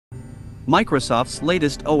Microsoft's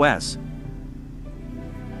latest OS.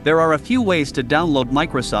 There are a few ways to download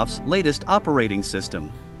Microsoft's latest operating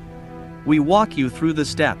system. We walk you through the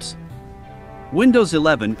steps. Windows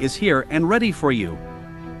 11 is here and ready for you.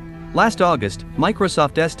 Last August,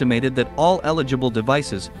 Microsoft estimated that all eligible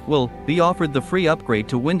devices will be offered the free upgrade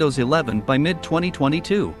to Windows 11 by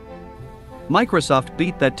mid-2022. Microsoft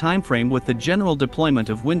beat that timeframe with the general deployment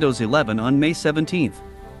of Windows 11 on May 17.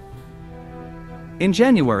 In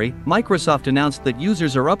January, Microsoft announced that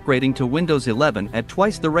users are upgrading to Windows 11 at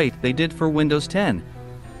twice the rate they did for Windows 10.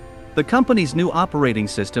 The company's new operating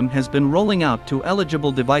system has been rolling out to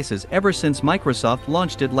eligible devices ever since Microsoft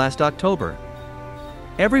launched it last October.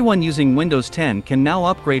 Everyone using Windows 10 can now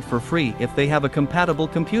upgrade for free if they have a compatible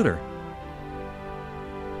computer.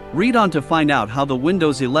 Read on to find out how the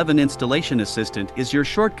Windows 11 Installation Assistant is your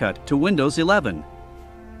shortcut to Windows 11.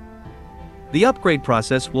 The upgrade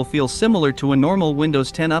process will feel similar to a normal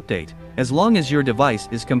Windows 10 update, as long as your device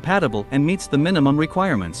is compatible and meets the minimum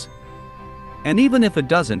requirements. And even if it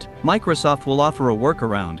doesn't, Microsoft will offer a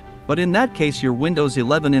workaround, but in that case your Windows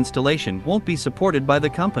 11 installation won't be supported by the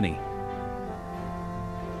company.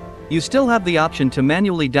 You still have the option to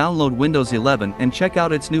manually download Windows 11 and check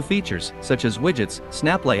out its new features, such as widgets,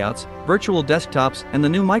 snap layouts, virtual desktops, and the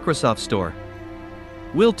new Microsoft Store.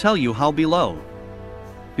 We'll tell you how below.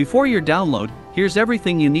 Before your download, here's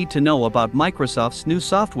everything you need to know about Microsoft's new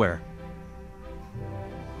software.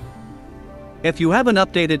 If you haven't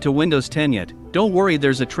updated to Windows 10 yet, don't worry,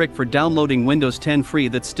 there's a trick for downloading Windows 10 free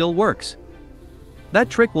that still works. That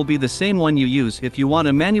trick will be the same one you use if you want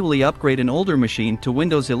to manually upgrade an older machine to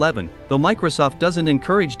Windows 11, though Microsoft doesn't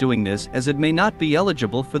encourage doing this as it may not be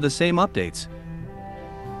eligible for the same updates.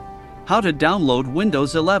 How to download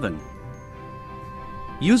Windows 11.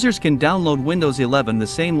 Users can download Windows 11 the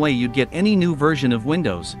same way you'd get any new version of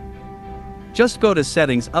Windows. Just go to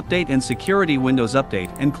Settings, Update and Security, Windows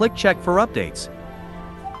Update, and click Check for Updates.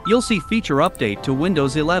 You'll see Feature Update to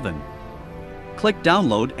Windows 11. Click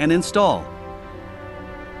Download and Install.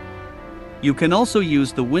 You can also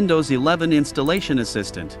use the Windows 11 Installation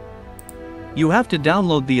Assistant. You have to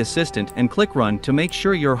download the assistant and click Run to make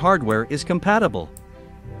sure your hardware is compatible.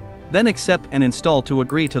 Then accept and install to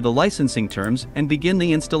agree to the licensing terms and begin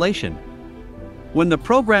the installation. When the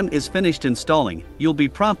program is finished installing, you'll be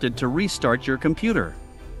prompted to restart your computer.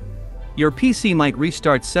 Your PC might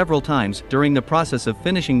restart several times during the process of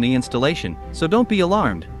finishing the installation, so don't be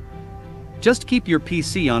alarmed. Just keep your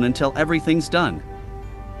PC on until everything's done.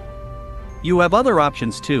 You have other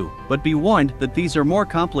options too, but be warned that these are more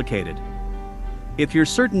complicated. If you're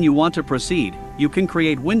certain you want to proceed, you can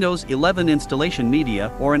create Windows 11 installation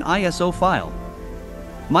media or an ISO file.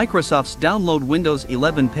 Microsoft's Download Windows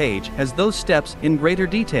 11 page has those steps in greater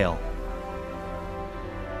detail.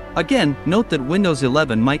 Again, note that Windows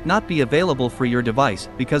 11 might not be available for your device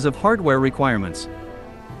because of hardware requirements.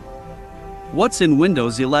 What's in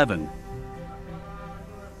Windows 11?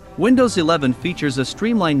 Windows 11 features a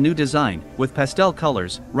streamlined new design, with pastel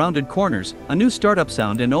colors, rounded corners, a new startup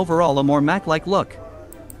sound and overall a more Mac-like look.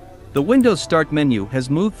 The Windows Start menu has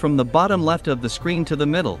moved from the bottom left of the screen to the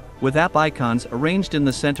middle, with app icons arranged in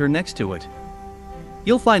the center next to it.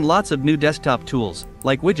 You'll find lots of new desktop tools,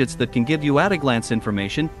 like widgets that can give you at-a-glance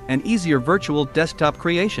information, and easier virtual desktop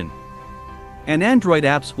creation. And Android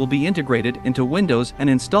apps will be integrated into Windows and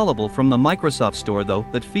installable from the Microsoft Store, though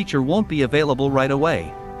that feature won't be available right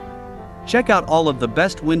away. Check out all of the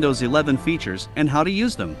best Windows 11 features and how to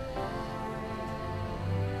use them.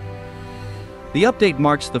 The update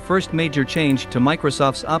marks the first major change to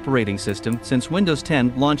Microsoft's operating system since Windows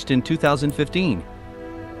 10 launched in 2015.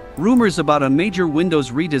 Rumors about a major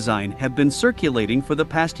Windows redesign have been circulating for the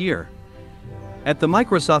past year. At the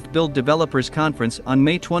Microsoft Build Developers Conference on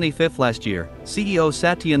May 25 last year, CEO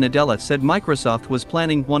Satya Nadella said Microsoft was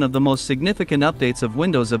planning one of the most significant updates of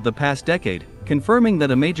Windows of the past decade, confirming that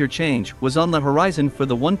a major change was on the horizon for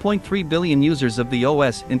the 1.3 billion users of the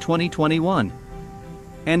OS in 2021.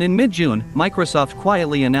 And in mid-June, Microsoft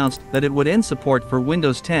quietly announced that it would end support for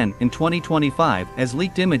Windows 10 in 2025 as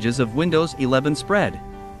leaked images of Windows 11 spread.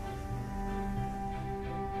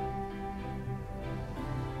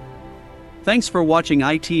 Thanks for watching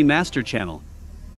ITMaster channel.